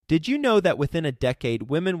Did you know that within a decade,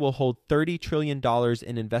 women will hold $30 trillion in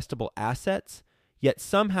investable assets? Yet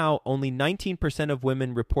somehow only 19% of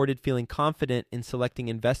women reported feeling confident in selecting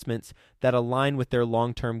investments that align with their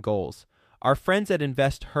long-term goals. Our friends at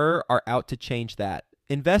InvestHer are out to change that.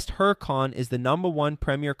 InvestHerCon is the #1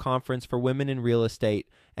 premier conference for women in real estate,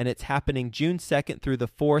 and it's happening June 2nd through the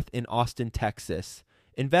 4th in Austin, Texas.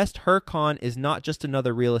 InvestHerCon is not just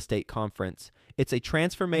another real estate conference. It's a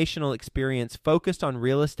transformational experience focused on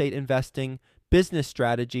real estate investing, business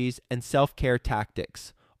strategies, and self-care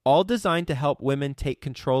tactics, all designed to help women take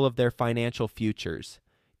control of their financial futures.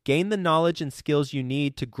 Gain the knowledge and skills you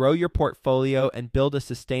need to grow your portfolio and build a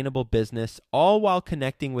sustainable business, all while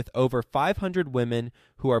connecting with over 500 women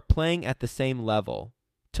who are playing at the same level.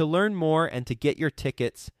 To learn more and to get your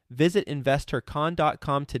tickets, visit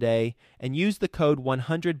InvestHerCon.com today and use the code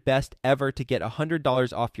 100BESTEVER to get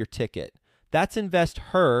 $100 off your ticket. That's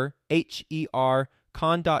InvestHer, H-E-R,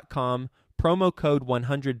 con.com, promo code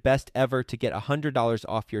 100BESTEVER to get $100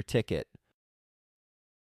 off your ticket.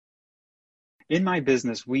 In my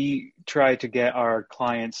business, we try to get our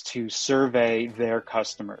clients to survey their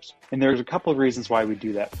customers. And there's a couple of reasons why we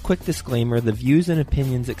do that. Quick disclaimer, the views and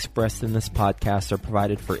opinions expressed in this podcast are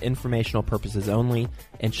provided for informational purposes only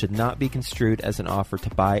and should not be construed as an offer to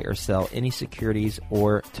buy or sell any securities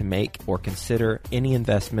or to make or consider any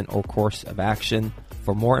investment or course of action.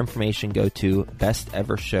 For more information, go to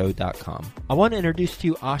bestevershow.com. I want to introduce to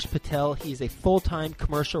you Ash Patel. He's a full-time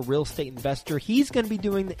commercial real estate investor. He's going to be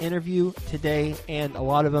doing the interview today and a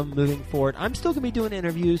lot of them moving forward. I'm still going to be doing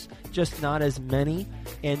interviews, just not as many.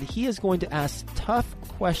 And he is going to ask tough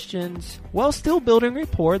questions while still building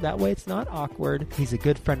rapport. That way it's not awkward. He's a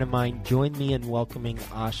good friend of mine. Join me in welcoming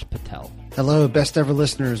Ash Patel. Hello, Best Ever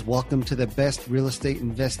listeners. Welcome to the Best Real Estate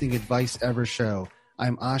Investing Advice Ever show.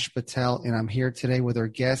 I'm Ash Patel, and I'm here today with our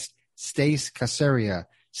guest, Stace Caseria.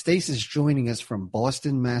 Stace is joining us from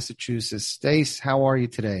Boston, Massachusetts. Stace, how are you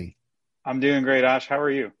today? I'm doing great, Ash. How are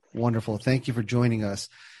you? Wonderful. Thank you for joining us.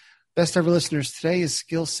 Best Ever listeners, today is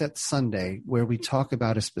Skill Set Sunday, where we talk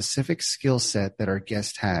about a specific skill set that our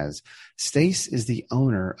guest has. Stace is the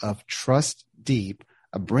owner of Trust Deep,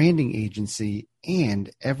 a branding agency, and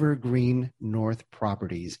Evergreen North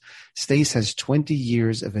Properties. Stace has 20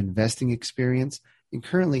 years of investing experience and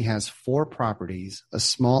currently has 4 properties, a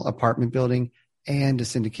small apartment building, and a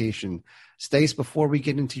syndication. Stace, before we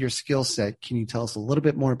get into your skill set, can you tell us a little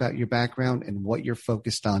bit more about your background and what you're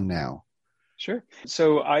focused on now? Sure.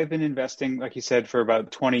 So I've been investing, like you said, for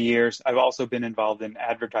about 20 years. I've also been involved in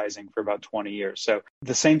advertising for about 20 years. So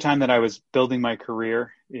the same time that I was building my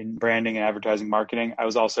career in branding and advertising marketing, I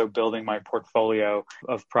was also building my portfolio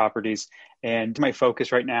of properties. And my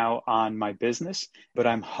focus right now on my business, but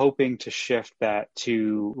I'm hoping to shift that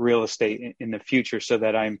to real estate in the future so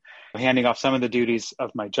that I'm handing off some of the duties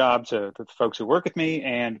of my job to the folks who work with me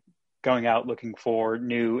and going out looking for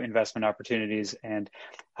new investment opportunities and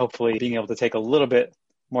hopefully being able to take a little bit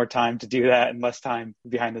more time to do that and less time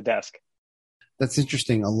behind the desk. That's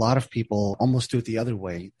interesting. A lot of people almost do it the other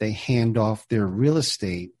way. They hand off their real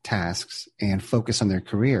estate tasks and focus on their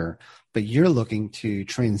career, but you're looking to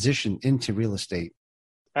transition into real estate.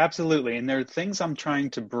 Absolutely. And there are things I'm trying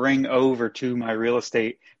to bring over to my real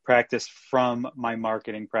estate practice from my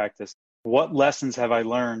marketing practice. What lessons have I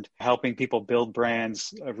learned helping people build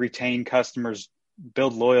brands, retain customers,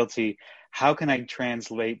 build loyalty? How can I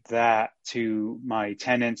translate that to my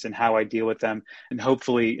tenants and how I deal with them? And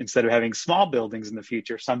hopefully, instead of having small buildings in the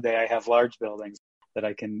future, someday I have large buildings that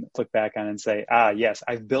I can look back on and say, yes,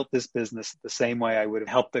 I've built this business the same way I would have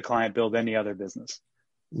helped the client build any other business.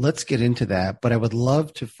 Let's get into that, but I would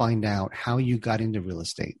love to find out how you got into real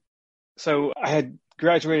estate. So I had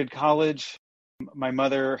graduated college. My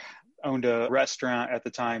mother owned a restaurant at the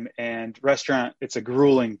time, and restaurant, it's a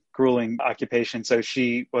grueling occupation. So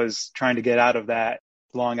she was trying to get out of that.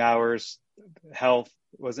 Long hours, health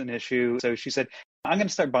was an issue. So she said, I'm going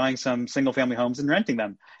to start buying some single family homes and renting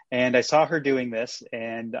them. And I saw her doing this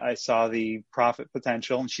and I saw the profit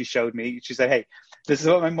potential, and she showed me, she said, hey, this is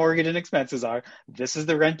what my mortgage and expenses are. This is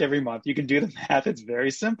the rent every month. You can do the math. It's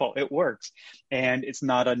very simple. It works. And it's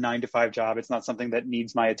not a 9-to-5 job. It's not something that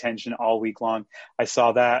needs my attention all week long. I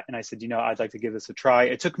saw that and I said, I'd like to give this a try.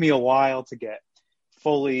 It took me a while to get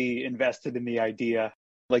fully invested in the idea.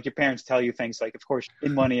 Like your parents tell you things like, of course,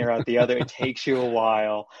 in one ear, out the other. It takes you a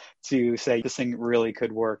while to say this thing really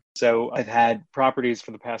could work. So I've had properties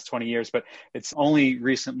for the past 20 years, but it's only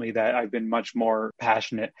recently that I've been much more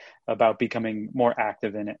passionate about becoming more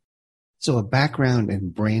active in it. So a background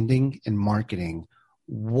in branding and marketing,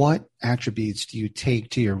 what attributes do you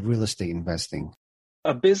take to your real estate investing?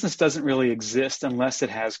 A business doesn't really exist unless it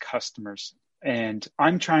has customers. And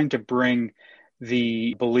I'm trying to bring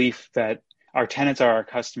the belief that our tenants are our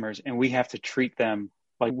customers and we have to treat them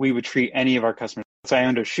like we would treat any of our customers. So I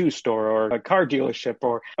owned a shoe store or a car dealership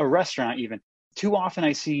or a restaurant even. Too often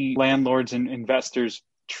I see landlords and investors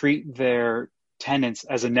treat their tenants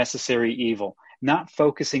as a necessary evil, not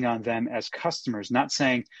focusing on them as customers, not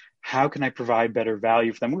saying, how can I provide better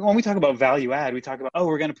value for them? When we talk about value add, we talk about,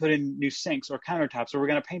 we're going to put in new sinks or countertops, or we're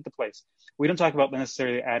going to paint the place. We don't talk about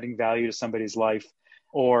necessarily adding value to somebody's life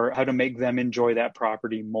or how to make them enjoy that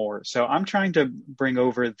property more. So I'm trying to bring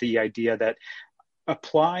over the idea that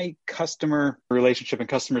apply customer relationship and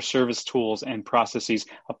customer service tools and processes,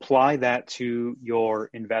 apply that to your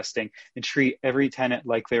investing and treat every tenant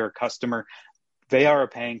like they're a customer. They are a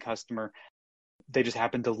paying customer. They just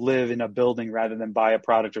happen to live in a building rather than buy a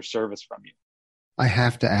product or service from you. I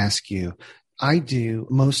have to ask you, I do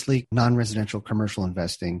mostly non-residential commercial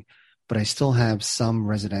investing, but I still have some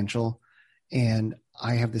residential. And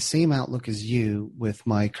I have the same outlook as you with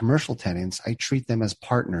my commercial tenants. I treat them as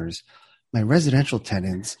partners. My residential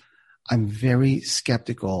tenants, I'm very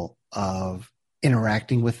skeptical of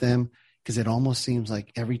interacting with them because it almost seems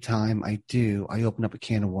like every time I do, I open up a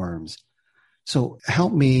can of worms. So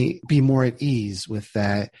help me be more at ease with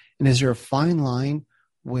that. And is there a fine line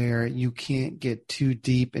where you can't get too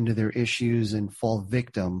deep into their issues and fall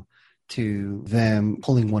victim to them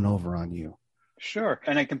pulling one over on you? Sure.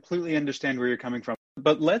 And I completely understand where you're coming from.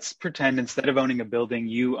 But let's pretend instead of owning a building,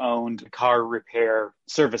 you owned a car repair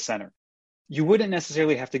service center. You wouldn't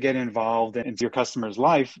necessarily have to get involved in your customer's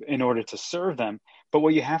life in order to serve them. But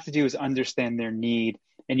what you have to do is understand their need.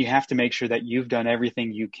 And you have to make sure that you've done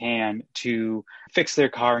everything you can to fix their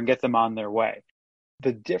car and get them on their way.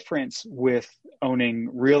 The difference with owning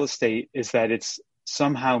real estate is that it's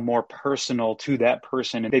somehow more personal to that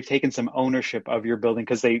person. And they've taken some ownership of your building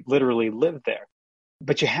because they literally live there.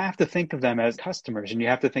 But you have to think of them as customers, and you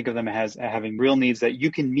have to think of them as having real needs that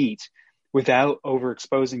you can meet without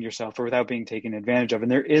overexposing yourself or without being taken advantage of. And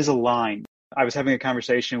there is a line. I was having a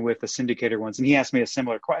conversation with a syndicator once, and he asked me a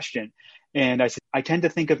similar question. And I said, I tend to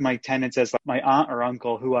think of my tenants as like my aunt or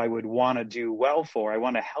uncle who I would want to do well for. I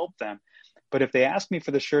want to help them. But if they ask me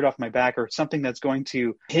for the shirt off my back or something that's going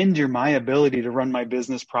to hinder my ability to run my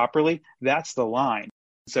business properly, that's the line.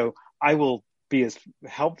 So I will be as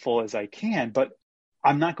helpful as I can, but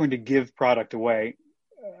I'm not going to give product away.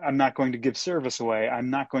 I'm not going to give service away. I'm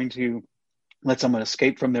not going to let someone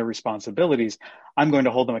escape from their responsibilities. I'm going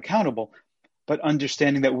to hold them accountable. But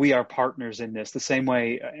understanding that we are partners in this, the same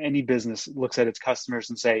way any business looks at its customers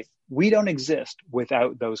and say, we don't exist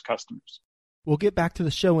without those customers. We'll get back to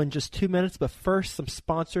the show in just 2 minutes, but first, some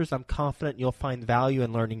sponsors I'm confident you'll find value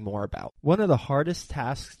in learning more about. One of the hardest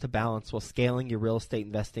tasks to balance while scaling your real estate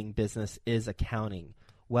investing business is accounting.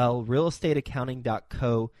 Well,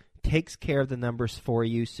 realestateaccounting.co takes care of the numbers for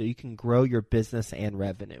you so you can grow your business and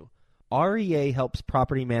revenue. REA helps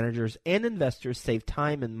property managers and investors save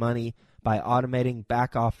time and money by automating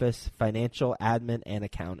back office, financial, admin, and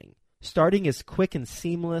accounting. Starting is quick and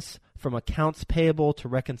seamless, from accounts payable to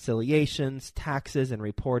reconciliations, taxes, and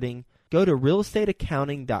reporting. Go to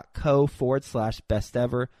realestateaccounting.co/best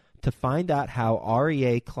ever to find out how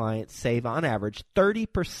REA clients save on average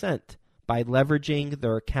 30% by leveraging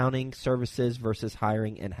their accounting services versus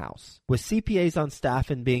hiring in-house. With CPAs on staff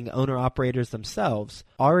and being owner-operators themselves,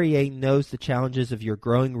 REA knows the challenges of your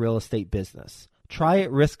growing real estate business. Try it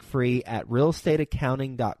risk-free at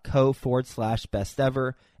realestateaccounting.co/best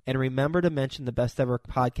ever, and remember to mention the Best Ever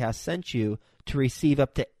podcast sent you to receive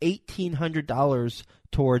up to $1,800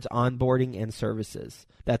 towards onboarding and services.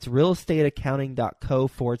 That's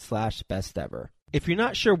realestateaccounting.co/best ever. If you're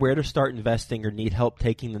not sure where to start investing or need help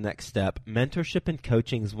taking the next step, mentorship and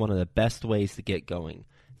coaching is one of the best ways to get going.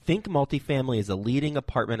 Think Multifamily is a leading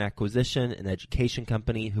apartment acquisition and education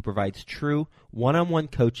company who provides true one-on-one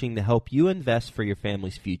coaching to help you invest for your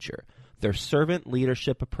family's future. Their servant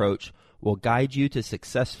leadership approach will guide you to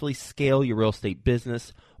successfully scale your real estate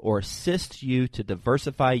business or assist you to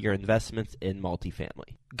diversify your investments in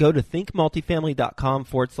multifamily. Go to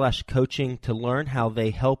thinkmultifamily.com/coaching to learn how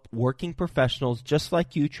they help working professionals just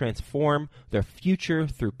like you transform their future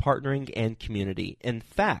through partnering and community. In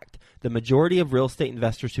fact, the majority of real estate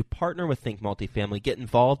investors who partner with Think Multifamily get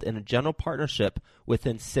involved in a general partnership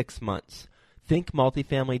within 6 months.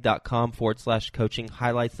 thinkmultifamily.com/coaching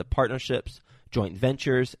highlights the partnerships, joint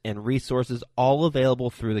ventures, and resources all available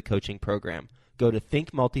through the coaching program. Go to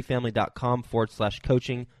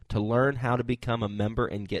thinkmultifamily.com/coaching to learn how to become a member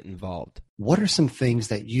and get involved. What are some things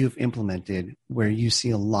that you've implemented where you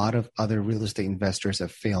see a lot of other real estate investors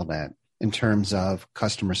have failed at in terms of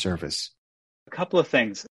customer service? A couple of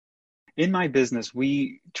things. In my business,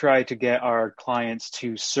 we try to get our clients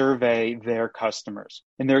to survey their customers.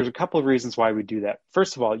 And there's a couple of reasons why we do that.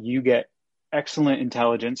 First of all, you get excellent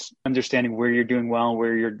intelligence, understanding where you're doing well,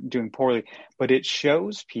 where you're doing poorly, but it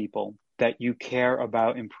shows people that you care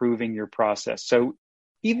about improving your process. So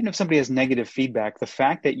even if somebody has negative feedback, the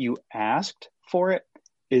fact that you asked for it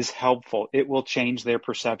is helpful. It will change their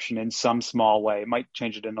perception in some small way. It might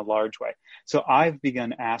change it in a large way. So I've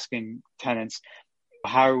begun asking tenants,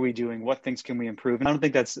 how are we doing? What things can we improve? And I don't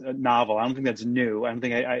think that's novel. I don't think that's new. I don't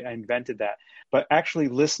think I invented that. But actually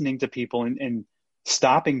listening to people and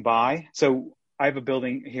stopping by. So I have a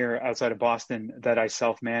building here outside of Boston that I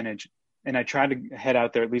self-manage, and I try to head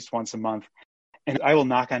out there at least once a month. And I will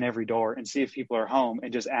knock on every door and see if people are home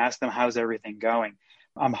and just ask them, how's everything going?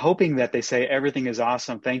 I'm hoping that they say, everything is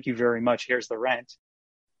awesome. Thank you very much. Here's the rent.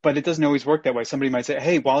 But it doesn't always work that way. Somebody might say,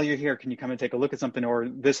 hey, while you're here, can you come and take a look at something, or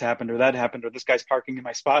this happened, or that happened, or this guy's parking in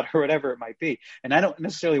my spot, or whatever it might be. And I don't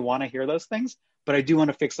necessarily want to hear those things, but I do want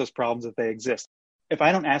to fix those problems if they exist. If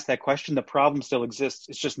I don't ask that question, the problem still exists.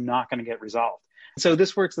 It's just not going to get resolved. So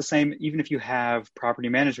this works the same, even if you have property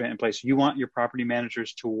management in place. You want your property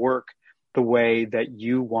managers to work the way that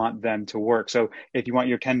you want them to work. So if you want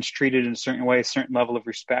your tenants treated in a certain way, a certain level of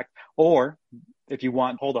respect, or if you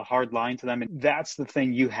want, hold a hard line to them, and that's the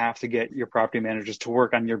thing you have to get your property managers to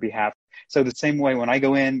work on your behalf. So the same way when I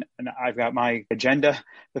go in and I've got my agenda,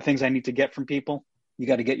 the things I need to get from people, you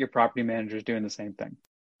got to get your property managers doing the same thing.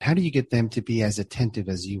 How do you get them to be as attentive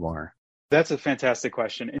as you are? That's a fantastic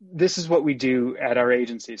question. This is what we do at our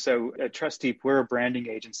agency. So at TrustDeep, we're a branding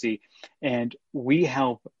agency, and we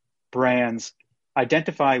help brands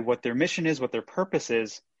identify what their mission is, what their purpose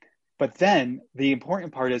is. But then the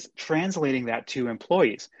important part is translating that to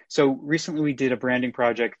employees. So recently we did a branding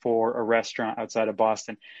project for a restaurant outside of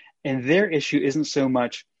Boston, and their issue isn't so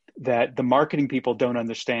much that the marketing people don't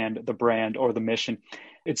understand the brand or the mission.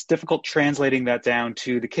 It's difficult translating that down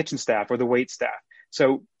to the kitchen staff or the wait staff.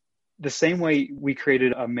 So the same way we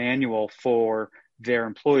created a manual for their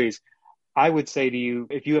employees, I would say to you,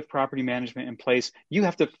 if you have property management in place, you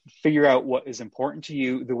have to figure out what is important to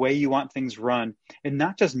you, the way you want things run, and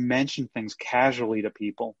not just mention things casually to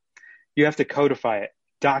people. You have to codify it,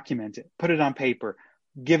 document it, put it on paper,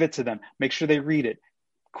 give it to them, make sure they read it,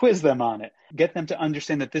 quiz them on it, get them to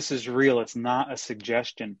understand that this is real. It's not a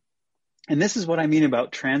suggestion. And this is what I mean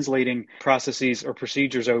about translating processes or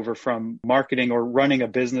procedures over from marketing or running a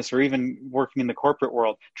business or even working in the corporate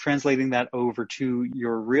world, translating that over to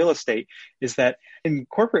your real estate, is that in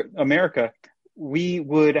corporate America, we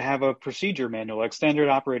would have a procedure manual, like standard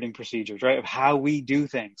operating procedures, right, of how we do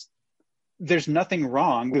things. There's nothing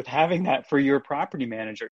wrong with having that for your property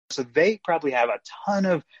manager. So they probably have a ton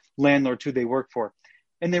of landlords who they work for,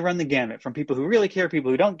 and they run the gamut from people who really care,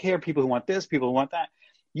 people who don't care, people who want this, people who want that.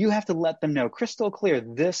 You have to let them know crystal clear,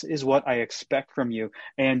 this is what I expect from you.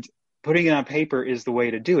 And putting it on paper is the way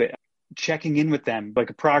to do it. Checking in with them,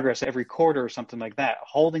 like a progress every quarter or something like that,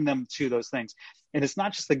 holding them to those things. And it's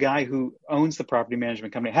not just the guy who owns the property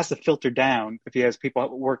management company. It has to filter down if he has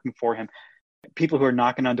people working for him, people who are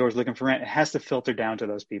knocking on doors looking for rent. It has to filter down to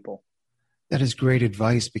those people. That is great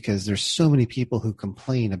advice, because there's so many people who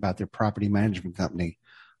complain about their property management company.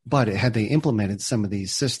 But had they implemented some of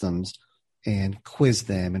these systems and quiz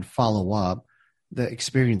them and follow up, the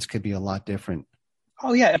experience could be a lot different.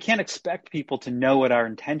 Oh, yeah. I can't expect people to know what our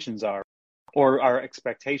intentions are or our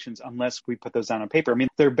expectations unless we put those down on paper. I mean,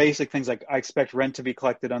 there are basic things like I expect rent to be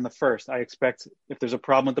collected on the 1st. I expect if there's a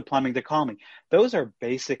problem with the plumbing to call me. Those are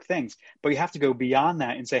basic things. But you have to go beyond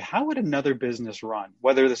that and say, how would another business run?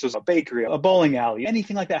 Whether this was a bakery, a bowling alley,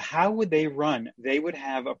 anything like that, how would they run? They would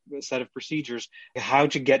have a set of procedures, how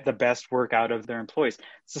to get the best work out of their employees.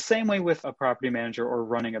 It's the same way with a property manager or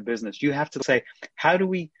running a business. You have to say, how do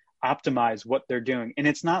we optimize what they're doing? And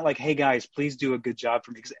it's not like, hey guys, please do a good job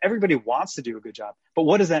for me, because everybody wants to do a good job. But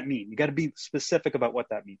what does that mean? You got to be specific about what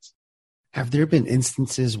that means. Have there been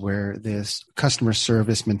instances where this customer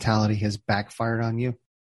service mentality has backfired on you?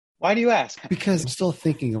 Why do you ask? Because I'm still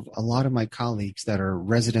thinking of a lot of my colleagues that are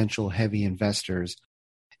residential heavy investors,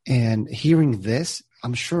 and hearing this,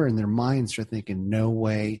 I'm sure in their minds they're thinking, no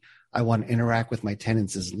way, I want to interact with my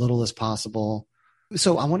tenants as little as possible.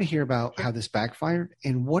 So I want to hear about how this backfired,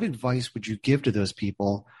 and what advice would you give to those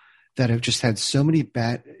people that have just had so many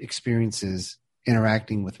bad experiences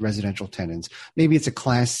interacting with residential tenants? Maybe it's a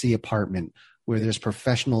Class C apartment where there's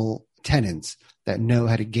professional tenants that know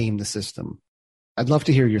how to game the system. I'd love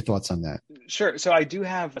to hear your thoughts on that. Sure. So I do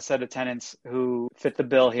have a set of tenants who fit the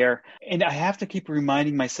bill here. And I have to keep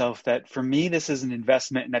reminding myself that for me, this is an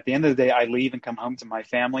investment. And at the end of the day, I leave and come home to my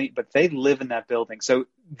family, but they live in that building. So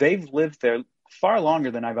they've lived there far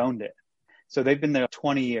longer than I've owned it. So they've been there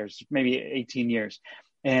 20 years, maybe 18 years.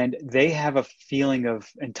 And they have a feeling of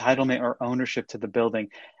entitlement or ownership to the building.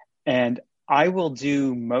 And I will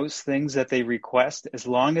do most things that they request as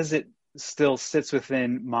long as it still sits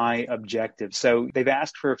within my objective. So they've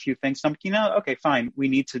asked for a few things. So I'm, okay, fine. We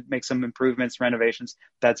need to make some improvements, renovations.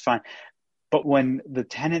 That's fine. But when the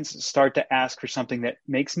tenants start to ask for something that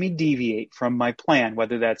makes me deviate from my plan,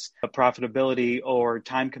 whether that's a profitability or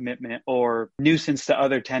time commitment or nuisance to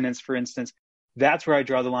other tenants, for instance, that's where I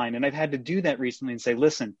draw the line. And I've had to do that recently and say,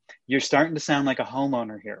 listen, you're starting to sound like a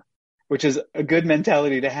homeowner here, which is a good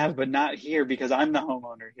mentality to have, but not here because I'm the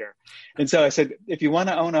homeowner here. And so I said, if you want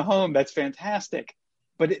to own a home, that's fantastic,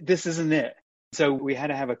 but this isn't it. So we had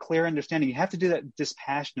to have a clear understanding. You have to do that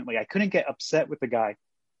dispassionately. I couldn't get upset with the guy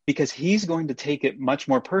because he's going to take it much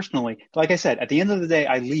more personally. Like I said, at the end of the day,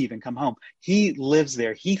 I leave and come home. He lives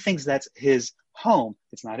there. He thinks that's his home.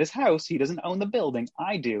 It's not his house. He doesn't own the building.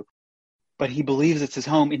 I do. But he believes it's his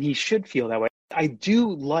home and he should feel that way. I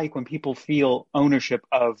do like when people feel ownership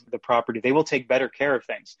of the property. They will take better care of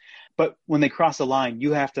things. But when they cross a line,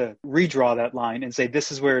 you have to redraw that line and say,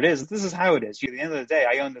 this is where it is. This is how it is. At the end of the day,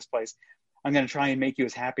 I own this place. I'm going to try and make you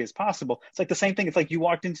as happy as possible. It's like the same thing. It's like you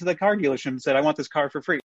walked into the car dealership and said, I want this car for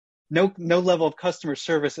free. No level of customer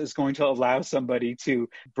service is going to allow somebody to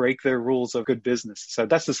break their rules of good business. So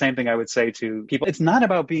that's the same thing I would say to people. It's not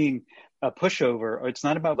about being a pushover, or it's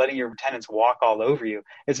not about letting your tenants walk all over you.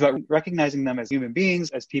 It's about recognizing them as human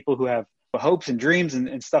beings, as people who have hopes and dreams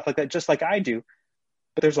and stuff like that, just like I do.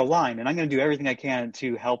 But there's a line, and I'm going to do everything I can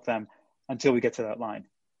to help them until we get to that line.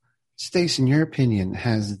 Stace, in your opinion,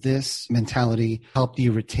 has this mentality helped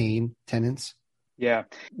you retain tenants? Yeah,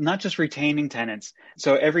 not just retaining tenants.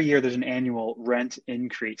 So every year there's an annual rent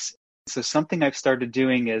increase. So something I've started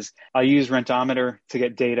doing is I use Rentometer to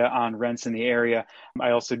get data on rents in the area.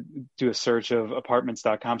 I also do a search of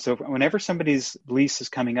apartments.com. So whenever somebody's lease is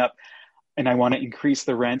coming up and I want to increase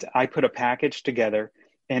the rent, I put a package together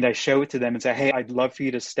and I show it to them and say, hey, I'd love for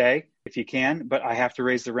you to stay if you can, but I have to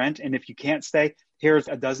raise the rent. And if you can't stay, here's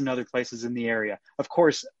a dozen other places in the area. Of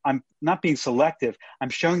course, I'm not being selective. I'm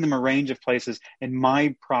showing them a range of places, and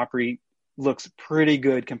my property looks pretty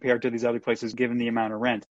good compared to these other places given the amount of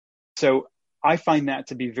rent. So I find that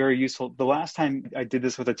to be very useful. The last time I did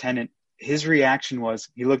this with a tenant, his reaction was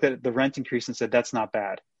he looked at the rent increase and said, that's not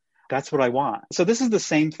bad. That's what I want. So this is the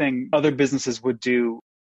same thing other businesses would do.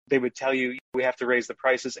 They would tell you, we have to raise the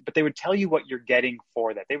prices, but they would tell you what you're getting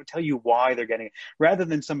for that. They would tell you why they're getting it, rather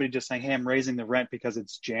than somebody just saying, hey, I'm raising the rent because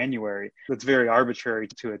it's January. That's very arbitrary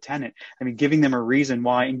to a tenant. I mean, giving them a reason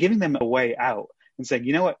why and giving them a way out and saying,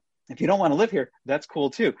 you know what, if you don't want to live here, that's cool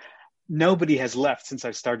too. Nobody has left since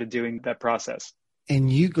I started doing that process.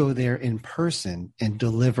 And you go there in person and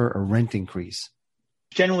deliver a rent increase.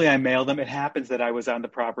 Generally, I mail them. It happens that I was on the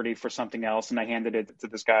property for something else and I handed it to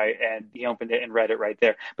this guy and he opened it and read it right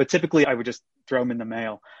there. But typically, I would just throw them in the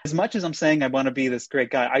mail. As much as I'm saying I want to be this great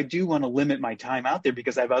guy, I do want to limit my time out there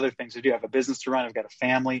because I have other things to do. I have a business to run. I've got a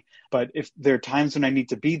family. But if there are times when I need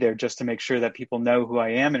to be there just to make sure that people know who I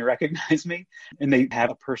am and recognize me and they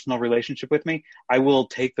have a personal relationship with me, I will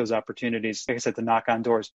take those opportunities, like I said, to knock on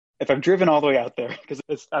doors. If I've driven all the way out there, because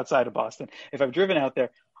it's outside of Boston, if I've driven out there,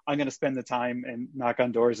 I'm going to spend the time and knock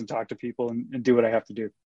on doors and talk to people and do what I have to do.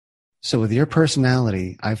 So with your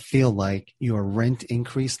personality, I feel like your rent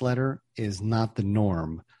increase letter is not the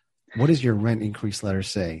norm. What does your rent increase letter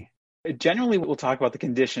say? Generally, we'll talk about the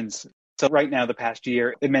conditions. So right now, the past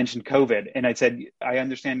year, it mentioned COVID. And I said, I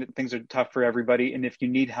understand that things are tough for everybody. And if you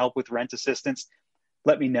need help with rent assistance,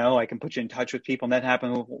 let me know. I can put you in touch with people. And that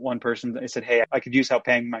happened with one person. They said, hey, I could use help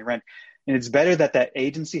paying my rent. And it's better that that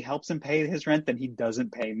agency helps him pay his rent than he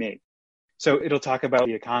doesn't pay me. So it'll talk about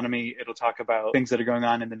the economy. It'll talk about things that are going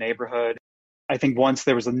on in the neighborhood. I think once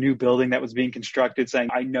there was a new building that was being constructed saying,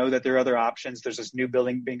 I know that there are other options. There's this new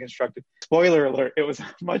building being constructed. Spoiler alert, it was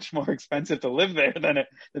much more expensive to live there than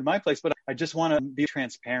my place. But I just want to be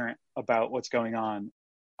transparent about what's going on.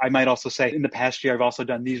 I might also say in the past year, I've also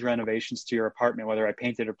done these renovations to your apartment, whether I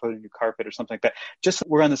painted or put a new carpet or something like that. Just so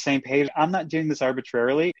we're on the same page. I'm not doing this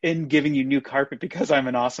arbitrarily in giving you new carpet because I'm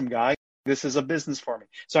an awesome guy. This is a business for me.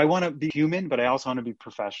 So I want to be human, but I also want to be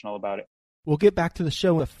professional about it. We'll get back to the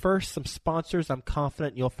show, but first, some sponsors I'm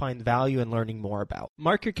confident you'll find value in learning more about.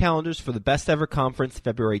 Mark your calendars for the Best Ever Conference,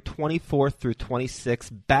 February 24th through 26th,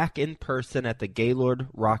 back in person at the Gaylord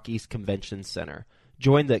Rockies Convention Center.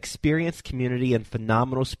 Join the experienced community and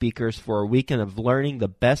phenomenal speakers for a weekend of learning the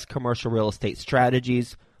best commercial real estate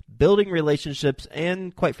strategies, building relationships,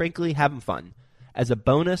 and, quite frankly, having fun. As a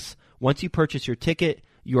bonus, once you purchase your ticket,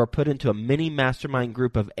 You are put into a mini mastermind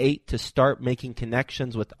group of 8 to start making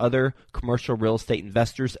connections with other commercial real estate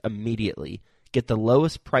investors immediately. Get the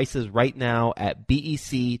lowest prices right now at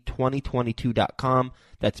BEC2022.com.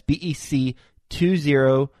 That's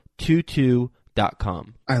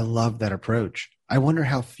BEC2022.com. I love that approach. I wonder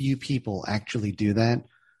how few people actually do that.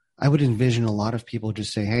 I would envision a lot of people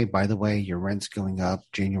just say, hey, by the way, your rent's going up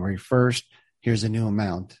January 1st. Here's a new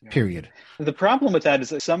amount, period. The problem with that is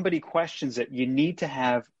that somebody questions it. You need to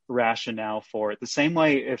have rationale for it. The same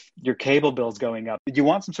way if your cable bill's going up, you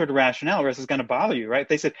want some sort of rationale or else it's going to bother you, right?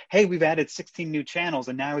 They said, hey, we've added 16 new channels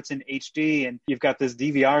and now it's in HD and you've got this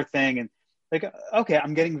DVR thing. And like, okay,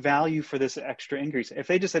 I'm getting value for this extra increase. If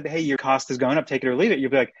they just said, hey, your cost is going up, take it or leave it,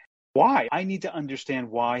 you'd be like, why? I need to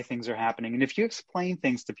understand why things are happening. And if you explain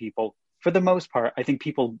things to people, for the most part, I think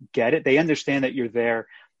people get it. They understand that you're there,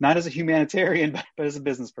 not as a humanitarian, but as a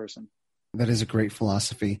business person. That is a great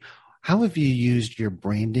philosophy. How have you used your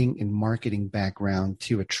branding and marketing background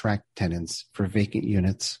to attract tenants for vacant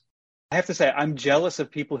units? I have to say, I'm jealous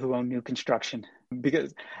of people who own new construction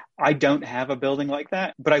because I don't have a building like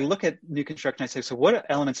that. But I look at new construction, I say, so what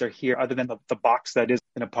elements are here other than the box that is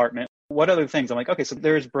an apartment? What other things? I'm like, okay, so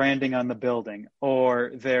there's branding on the building,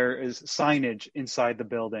 or there is signage inside the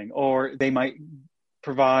building, or they might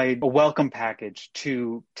provide a welcome package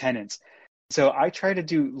to tenants. So I try to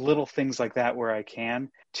do little things like that where I can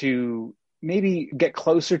to maybe get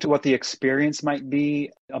closer to what the experience might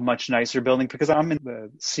be, a much nicer building, because I'm in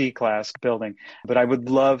the C-class building, but I would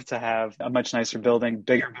love to have a much nicer building,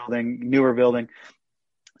 bigger building, newer building.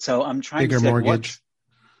 So I'm trying bigger to say, mortgage.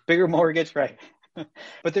 Bigger mortgage, right.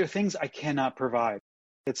 But there are things I cannot provide.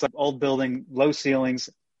 It's like old building, low ceilings.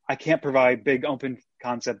 I can't provide big open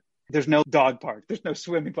concept. There's no dog park. There's no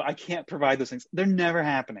swimming pool. I can't provide those things. They're never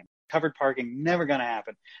happening. Covered parking, never going to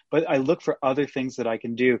happen. But I look for other things that I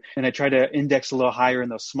can do. And I try to index a little higher in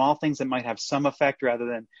those small things that might have some effect rather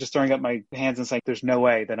than just throwing up my hands and saying, there's no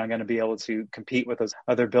way that I'm going to be able to compete with those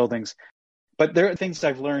other buildings. But there are things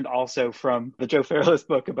I've learned also from the Joe Fairless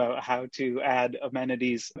book about how to add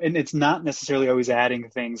amenities. And it's not necessarily always adding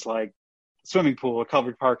things like swimming pool or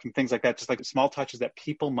covered parking, things like that, just like small touches that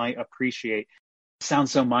people might appreciate.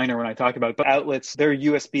 Sounds so minor when I talk about it, but outlets, there are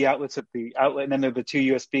USB outlets at the outlet, and then there are the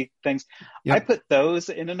 2 USB things. Yep. I put those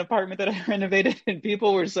in an apartment that I renovated, and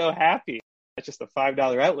people were so happy. It's just a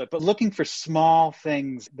 $5 outlet, but looking for small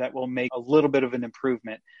things that will make a little bit of an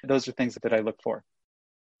improvement. Those are things that I look for.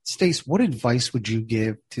 Stace, what advice would you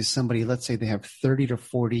give to somebody, let's say they have 30 to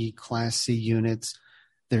 40 Class C units,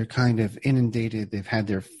 they're kind of inundated, they've had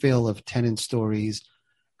their fill of tenant stories.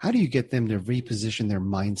 How do you get them to reposition their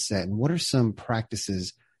mindset? And what are some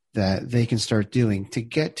practices that they can start doing to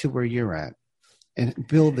get to where you're at and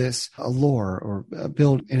build this allure or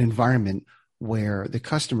build an environment where the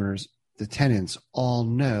customers, the tenants all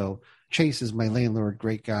know Chase is my landlord,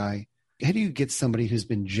 great guy. How do you get somebody who's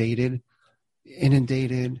been jaded,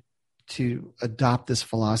 inundated to adopt this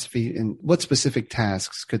philosophy, and what specific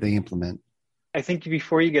tasks could they implement? I think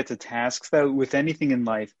before you get to tasks, though, with anything in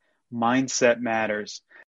life, mindset matters.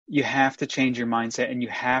 You have to change your mindset and you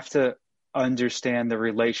have to understand the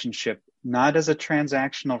relationship, not as a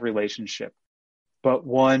transactional relationship, but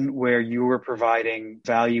one where you are providing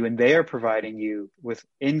value and they are providing you with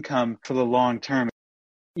income for the long term.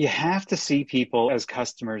 You have to see people as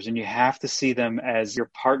customers and you have to see them as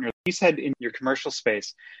your partner. You said in your commercial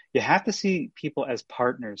space, you have to see people as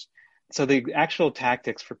partners. So the actual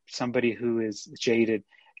tactics for somebody who is jaded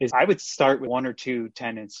is I would start with 1 or 2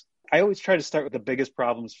 tenants. I always try to start with the biggest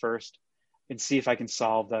problems first and see if I can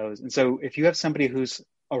solve those. And so if you have somebody who's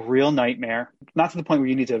a real nightmare, not to the point where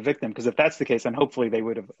you need to evict them, because if that's the case, then hopefully they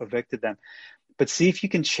would have evicted them. But see if you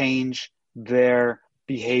can change their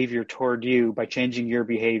behavior toward you by changing your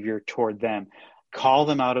behavior toward them. Call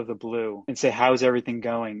them out of the blue and say, how's everything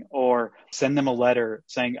going? Or send them a letter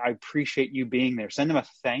saying, I appreciate you being there. Send them a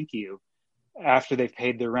thank you after they've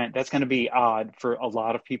paid their rent. That's going to be odd for a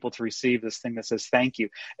lot of people to receive this thing that says thank you.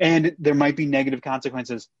 And there might be negative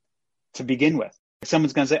consequences to begin with. If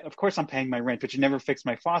someone's going to say, of course I'm paying my rent, but you never fixed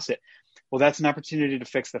my faucet. Well, that's an opportunity to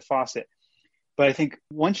fix the faucet. But I think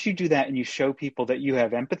once you do that and you show people that you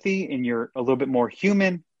have empathy and you're a little bit more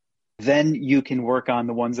human, then you can work on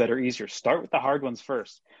the ones that are easier. Start with the hard ones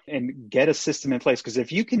first and get a system in place. Because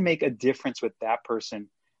if you can make a difference with that person,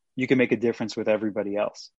 you can make a difference with everybody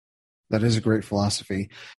else. That is a great philosophy.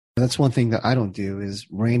 That's one thing that I don't do is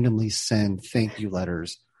randomly send thank you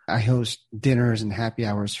letters. I host dinners and happy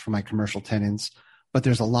hours for my commercial tenants, but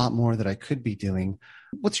there's a lot more that I could be doing.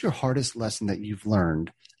 What's your hardest lesson that you've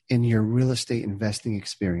learned in your real estate investing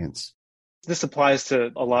experience? This applies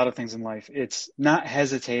to a lot of things in life. It's not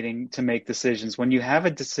hesitating to make decisions. When you have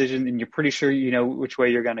a decision and you're pretty sure you know which way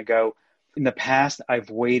you're going to go. In the past, I've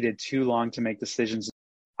waited too long to make decisions.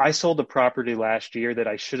 I sold a property last year that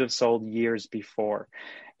I should have sold years before.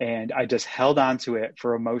 And I just held on to it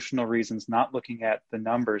for emotional reasons, not looking at the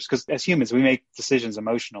numbers. Because as humans, we make decisions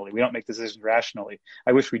emotionally. We don't make decisions rationally.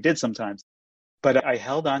 I wish we did sometimes. But I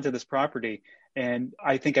held on to this property, and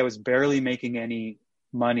I think I was barely making any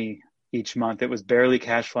money each month. It was barely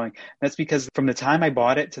cash flowing. That's because from the time I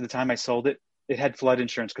bought it to the time I sold it, it had flood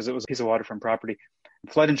insurance because it was a piece of waterfront property.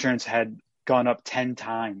 Flood insurance had gone up 10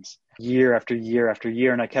 times year after year after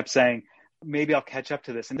year. And I kept saying, maybe I'll catch up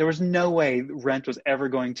to this. And there was no way rent was ever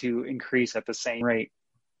going to increase at the same rate.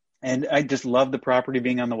 And I just loved the property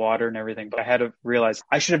being on the water and everything. But I had to realize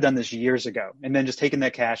I should have done this years ago and then just taken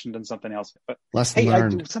that cash and done something else. But lesson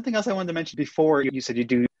learned. Something else I wanted to mention before, you said you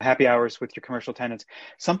do happy hours with your commercial tenants.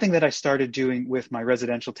 Something that I started doing with my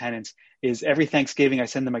residential tenants is every Thanksgiving, I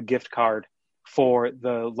send them a gift card for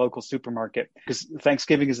the local supermarket, because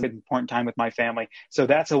Thanksgiving is an important time with my family. So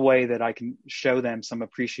that's a way that I can show them some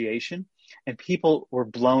appreciation. And people were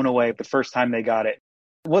blown away the first time they got it.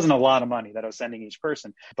 It wasn't a lot of money that I was sending each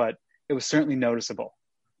person, but it was certainly noticeable.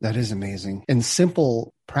 That is amazing. And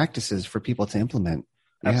simple practices for people to implement.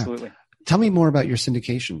 Absolutely. Yeah. Tell me more about your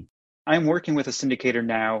syndication. I'm working with a syndicator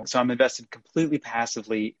now, so I'm invested completely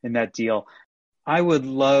passively in that deal. I would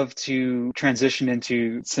love to transition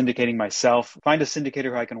into syndicating myself, find a syndicator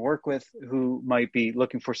who I can work with, who might be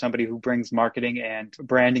looking for somebody who brings marketing and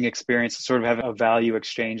branding experience to sort of have a value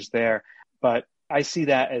exchange there. But I see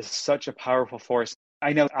that as such a powerful force.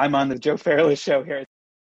 I know I'm on the Joe Fairless show here.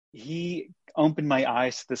 He opened my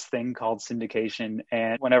eyes to this thing called syndication.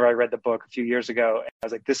 And whenever I read the book a few years ago, I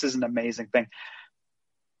was like, this is an amazing thing.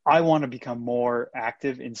 I want to become more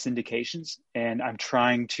active in syndications, and I'm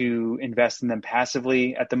trying to invest in them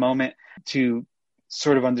passively at the moment to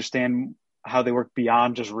sort of understand how they work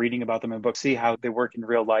beyond just reading about them in books, see how they work in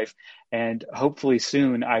real life. And hopefully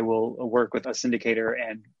soon I will work with a syndicator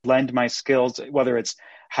and lend my skills, whether it's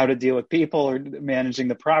how to deal with people or managing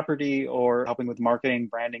the property or helping with marketing,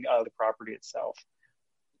 branding of the property itself.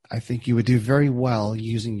 I think you would do very well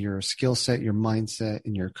using your skill set, your mindset,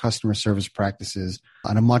 and your customer service practices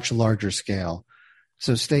on a much larger scale.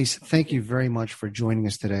 So, Stace, thank you very much for joining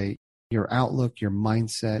us today. Your outlook, your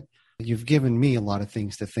mindset, you've given me a lot of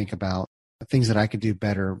things to think about, things that I could do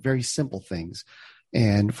better, very simple things.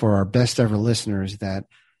 And for our best ever listeners that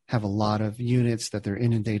have a lot of units that they're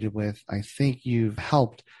inundated with, I think you've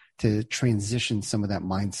helped to transition some of that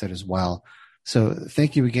mindset as well. So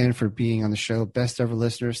thank you again for being on the show. Best ever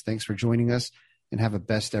listeners, thanks for joining us, and have a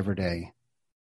best ever day.